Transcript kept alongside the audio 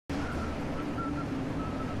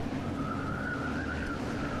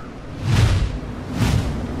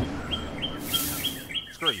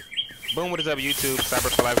Boom, what is up YouTube?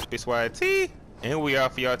 Cyber for Life BSYT. And we are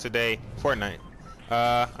for y'all today, Fortnite.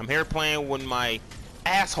 I'm here playing with my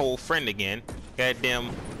asshole friend again.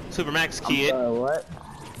 Goddamn Supermax kid. I'm sorry, what?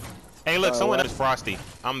 Hey look, someone what? is Frosty.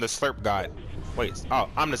 I'm the slurp god. Wait, oh,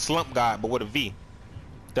 I'm the slump god, but with a V.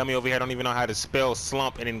 Dummy over here don't even know how to spell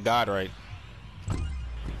slump and then god right.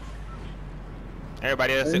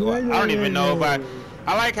 Everybody else, I don't even know if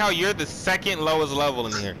I like how you're the second lowest level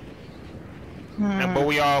in here. But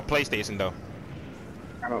we all PlayStation though.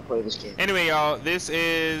 I don't play this game. Anyway, y'all, this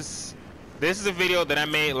is a video that I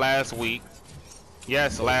made last week.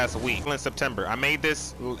 Yes, last week in September. I made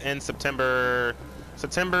this in September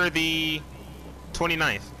the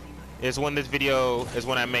 29th is when this video is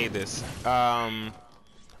when I made this. I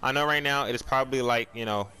know right now it is probably like, you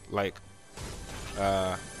know, like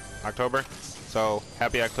October. So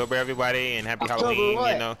happy October everybody and happy October Halloween,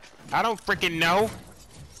 what? you know. I don't freaking know.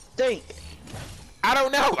 Think. I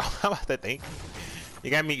don't know. I'm about to think.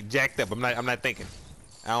 You got me jacked up. I'm not thinking.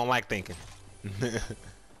 I don't like thinking.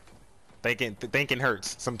 Thinking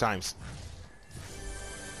hurts sometimes.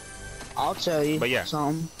 I'll tell you. But yeah.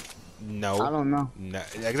 Something. No. I don't know. No.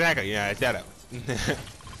 Exactly. Yeah. Shut up.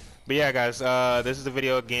 But yeah, guys. This is the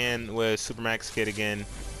video again with Supermax Kid again.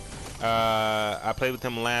 I played with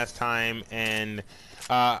him last time, and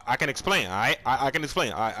I can explain. I can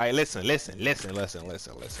explain. I listen.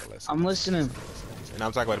 I'm listening. And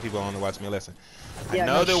I'm talking about the people who only watch me. Listen. Yeah, I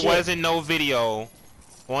know no there shit. wasn't no video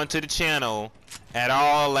onto the channel at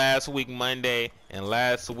all last week Monday and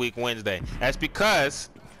last week Wednesday. That's because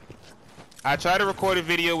I tried to record a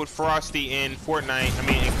video with Frosty in Fortnite, I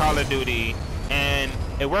mean in Call of Duty, and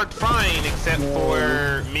it worked fine except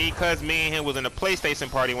for me, cause me and him was in a PlayStation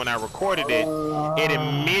party when I recorded it. It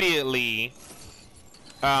immediately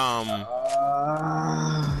alright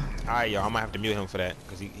y'all, I'm gonna have to mute him for that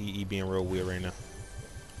because he being real weird right now.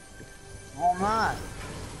 I'm not.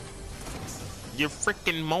 You're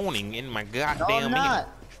freaking moaning in my No, goddamn I'm not.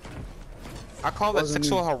 ear. I call that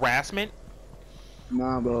sexual harassment.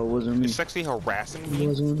 Nah, bro, it wasn't me. You're sexually harassing me.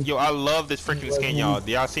 Wasn't me. Yo, I love this freaking skin, y'all.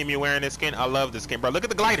 Do y'all see me wearing this skin? I love this skin, bro. Look at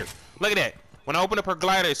the glider. Look at that. When I open up her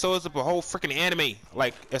glider, it shows up a whole freaking anime.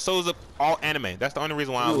 Like, it shows up all anime. That's the only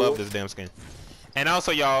reason why I love this damn skin. And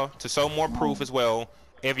also, y'all, to show more proof as well,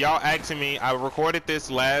 if y'all asking me, I recorded this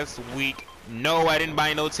last week. No, I didn't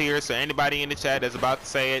buy no tears, so anybody in the chat that's about to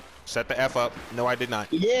say it, shut the F up. No, I did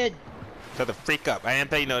not. You did. Shut the freak up. I didn't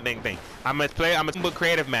tell you no dang thing. I'm gonna book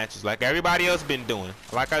creative matches like everybody else been doing.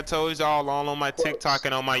 Like I told y'all all on my TikTok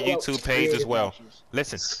and on my YouTube page as well.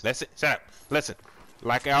 Listen, shut up. Listen.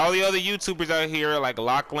 Like all the other YouTubers out here, like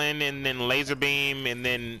Lachlan and then Laserbeam and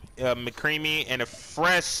then McCreamy and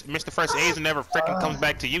Mr. Fresh Asian never freaking comes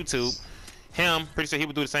back to YouTube. Him, pretty sure he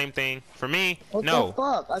would do the same thing. For me, What no. the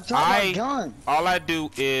fuck? I dropped my gun. All I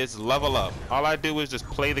do is level up. All I do is just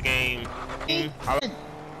play the game. And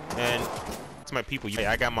to my people,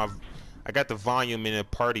 I got the volume in the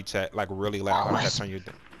party chat like really loud. I turn you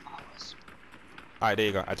down. All right, there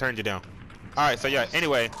you go. I turned you down. All right, so yeah.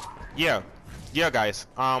 Anyway, yeah, guys.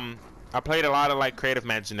 I played a lot of like creative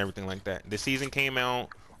matches and everything like that. The season came out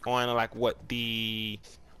on like what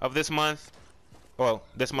of this month. Well,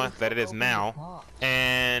 this month that it is now,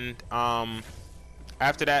 and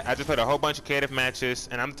after that, I just played a whole bunch of creative matches.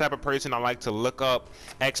 And I'm the type of person I like to look up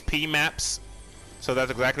XP maps. So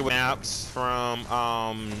that's exactly what maps from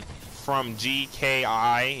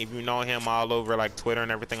GKI. If you know him, all over like Twitter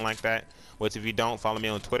and everything like that. Which if you don't, follow me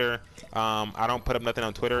on Twitter. I don't put up nothing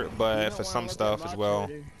on Twitter, but for some stuff as well.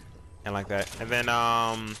 And like that. And then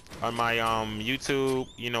on my YouTube,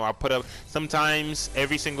 you know, I put up sometimes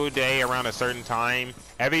every single day around a certain time.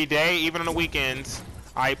 Every day, even on the weekends,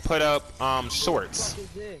 I put up shorts.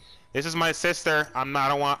 This is my sister. I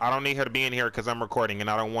don't need her to be in here because I'm recording and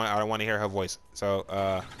I don't want to hear her voice. So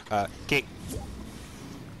kick.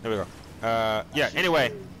 There we go. Yeah,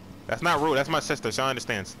 anyway. That's not rude. That's my sister. She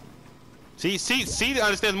understands. She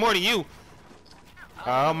understands more than you.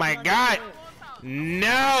 Oh my god.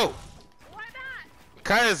 No.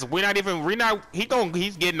 Cause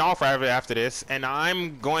he's getting off after this, and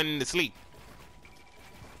I'm going to sleep.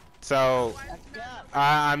 So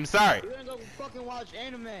I'm sorry. You're gonna go fucking watch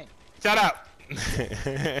anime. Shut up.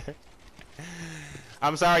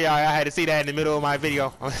 I'm sorry, y'all. I had to see that in the middle of my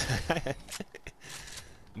video.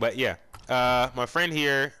 But yeah, my friend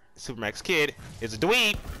here, Supermax Kid, is a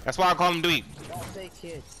dweeb. That's why I call him dweeb. Don't say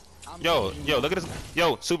kid. Yo, look at this.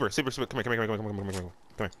 Yo, super. Come here.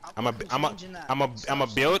 I'm a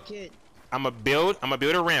build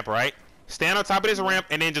a ramp, right? Stand on top of this ramp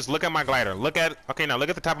and then just look at my glider. Okay, now look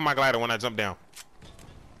at the top of my glider when I jump down.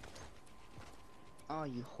 Oh,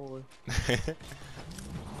 you whore.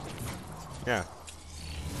 Yeah.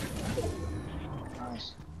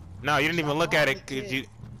 Nice. No, you didn't even look at it. 'Cause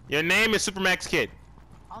your name is Supermax Kid.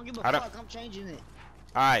 I don't give a fuck. I'm changing it.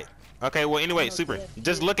 All right. Okay. Well, anyway, Super.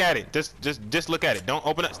 Just look at it. Just look at it. Don't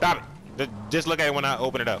open it. Stop it. Just look at it when I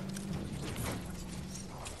open it up.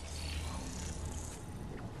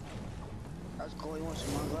 That's cool. You want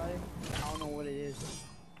some mud glider? I don't know what it is.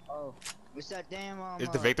 Oh, it's that damn. Is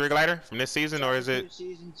the Victory Glider from this season or is it?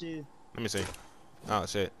 Season 2. Let me see. Oh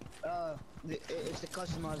shit. It's the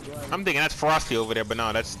customized glider. I'm thinking that's Frosty over there, but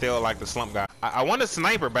no, that's still like the slump guy. I want a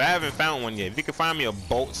sniper, but I haven't found one yet. If you can find me a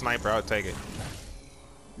bolt sniper, I'll take it.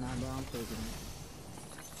 Nah, bro, I'm taking it.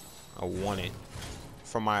 I want it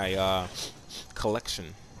for my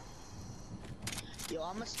collection. Yo,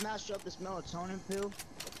 I'm gonna smash up this melatonin pill.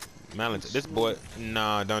 This boy,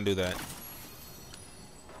 nah, don't do that.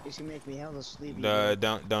 It's gonna make me hella sleepy.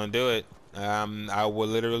 Don't do it. I will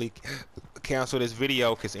literally cancel this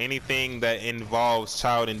video because anything that involves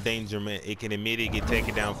child endangerment, it can immediately get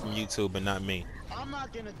taken down from YouTube, but not me. I'm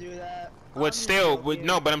not gonna do that.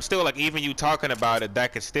 But I'm still like, even you talking about it,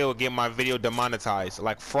 that could still get my video demonetized.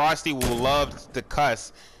 Like Frosty will love to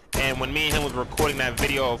cuss, and when me and him was recording that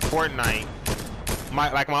video of Fortnite,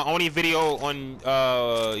 my only video on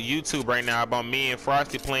YouTube right now about me and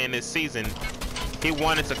Frosty playing this season, he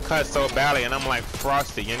wanted to cuss so badly, and I'm like,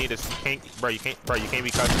 Frosty, you need to, you can't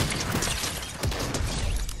be cussing.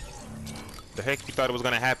 The heck you thought it was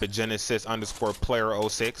gonna happen,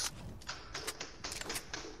 Genesis_player06.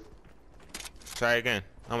 Try again.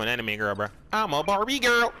 I'm an anime girl, bro. I'm a Barbie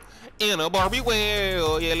girl in a Barbie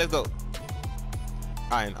world. Yeah, let's go.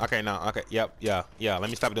 Alright, okay, now, okay, yep, yeah. Let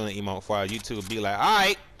me stop doing the emote for YouTube be like,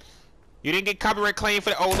 alright, you didn't get copyright claim for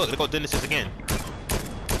the. Oh, look, there go Genesis again.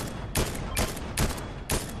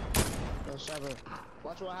 Yo, Sheva,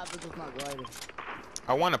 watch what happens with my glider.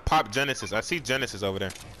 I want to pop Genesis. I see Genesis over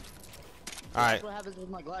there. Alright. What happens with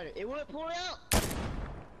my glider? It wouldn't pull out.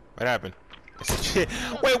 What happened?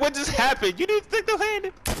 Wait, what just happened? You didn't stick the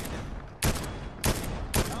handed.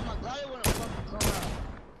 No, my glider wouldn't fucking come out.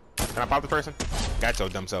 Can I pop the person? Got your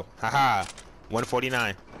dumb self. Haha.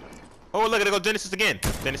 149. Oh, look, there go Genesis again.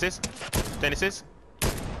 Genesis.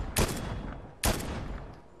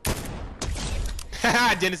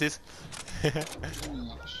 Haha, Genesis.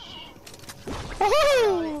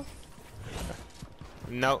 Woohoo!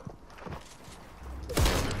 No.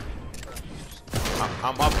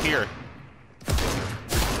 I'm up here.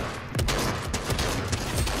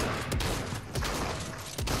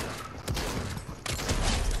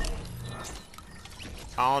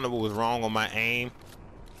 I don't know what was wrong on my aim.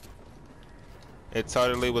 It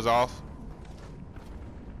totally was off.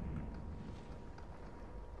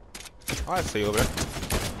 Oh, I see over there.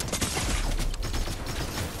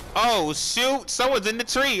 Oh shoot! Someone's in the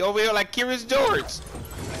tree over here like Curious George.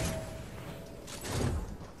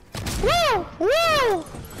 Woo! Woo!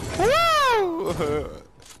 Woo!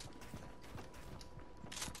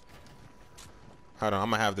 Hold on, I'm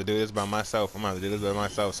gonna have to do this by myself.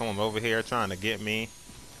 Someone's over here trying to get me.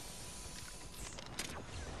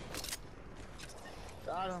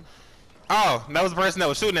 Got him. Oh, that was the person that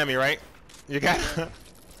was shooting at me, right? You got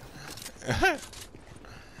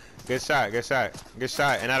Good shot.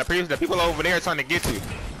 And now the people over there trying to get you.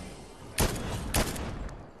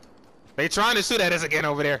 They trying to shoot at us again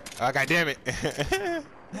over there. Oh, God damn it.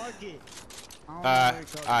 Mark it.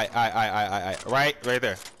 Right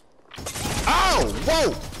there. Oh,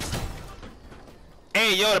 whoa!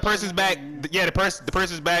 Hey, yo, the person's back. Yeah, the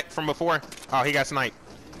person's back from before. Oh, he got sniped.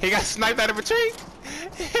 He got sniped out of a tree.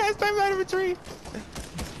 He got sniped out of a tree.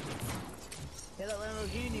 Hit that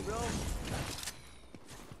Lamborghini, bro.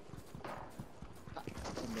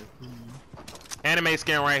 Anime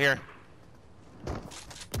skin right here.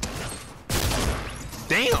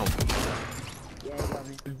 Damn. Yeah, he got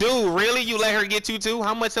me. Dude, really? You let her get you too?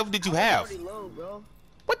 How much health did you have? Pretty low, bro.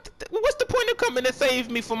 What's the point of coming to save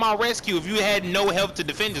me from my rescue if you had no health to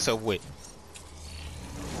defend yourself with?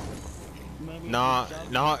 Nah,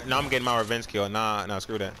 I'm getting my revenge kill. Nah,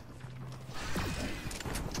 screw that.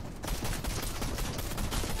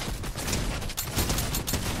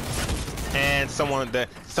 And someone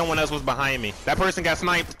else was behind me. That person got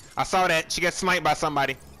sniped. I saw that. She got sniped by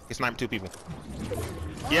somebody. He sniped 2 people.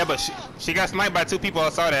 Yeah, but she got sniped by 2 people. I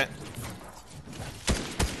saw that.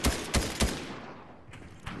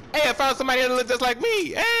 Hey, I found somebody that looked just like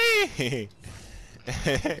me. Hey.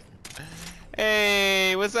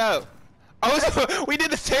 Hey, what's up? Oh, so we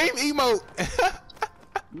did the same emote.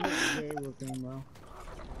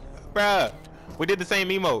 Bruh, we did the same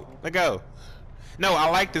emote. Let's go. No, I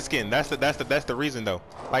like the skin. That's the reason though.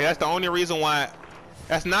 Like that's the only reason why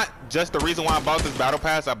That's not just the reason why I bought this battle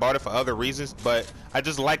pass. I bought it for other reasons, but I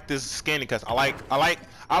just like this skin because I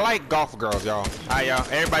like golf girls, y'all. Y'all,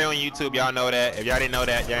 everybody on YouTube, y'all know that. If y'all didn't know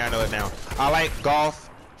that, y'all know it now. I like golf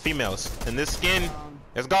females, and this skin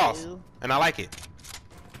is golf, and I like it.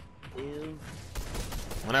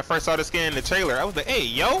 When I first saw the skin in the trailer, I was like, "Hey,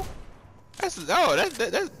 yo, that's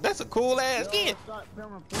a cool ass skin."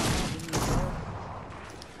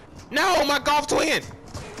 No, my golf twin.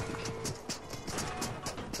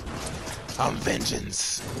 I'm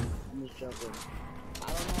vengeance. I'm just joking. I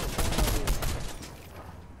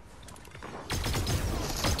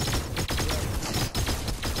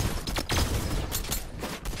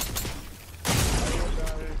don't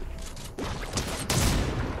know.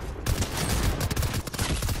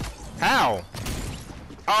 How?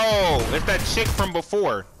 Oh, it's that chick from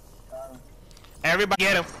before. Everybody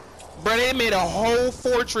get him. Bro, they made a whole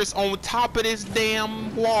fortress on top of this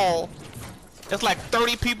damn wall. There's like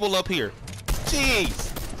 30 people up here. Jeez.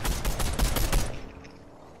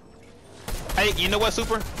 Hey, you know what,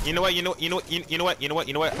 Super? You know what? I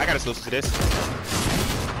got a solution to this.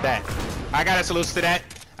 That. I got a solution to that.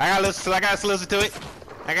 I got a solution to it.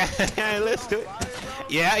 I got a solution to it.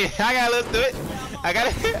 Yeah, I got a solution to it. I got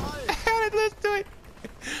a solution to it.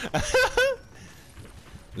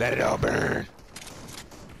 Let it all burn.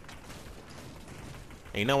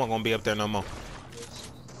 Ain't no one gonna be up there no more.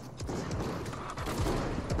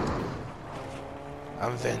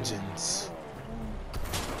 I'm vengeance.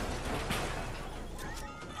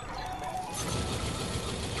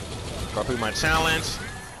 Copy my challenge.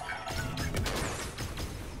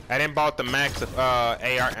 I didn't bought the max of AR,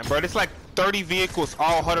 and bro, it's like 30 vehicles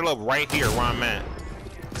all huddled up right here where I'm at.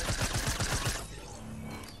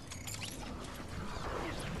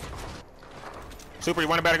 Super, you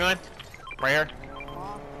want a better gun? Right here.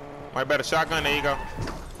 Want a better shotgun? There you go.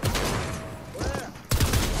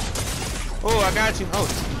 Oh, I got you. Oh,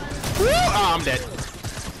 woo! Oh, I'm dead.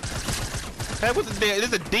 That was this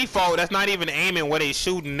is a default. That's not even aiming where they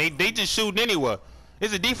shooting. They just shooting anywhere.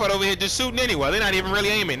 It's a default over here, just shooting anywhere. They're not even really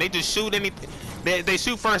aiming. They just shoot anything. They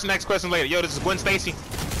shoot first. Next question later. Yo, this is Gwen Stacy.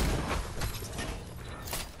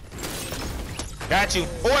 Got you.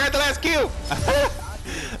 Oh, I got the last kill.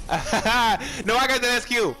 No, I got the last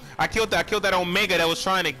kill. I killed that Omega that was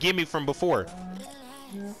trying to get me from before.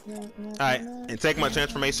 Alright, and take my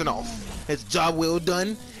transformation off. It's job well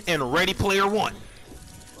done and Ready Player One.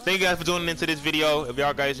 Thank you guys for joining into this video. If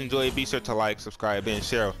y'all guys enjoyed, be sure to like, subscribe, and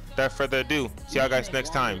share. Without further ado, see y'all guys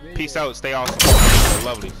next time. Peace out, stay awesome. Have a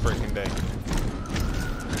lovely freaking day.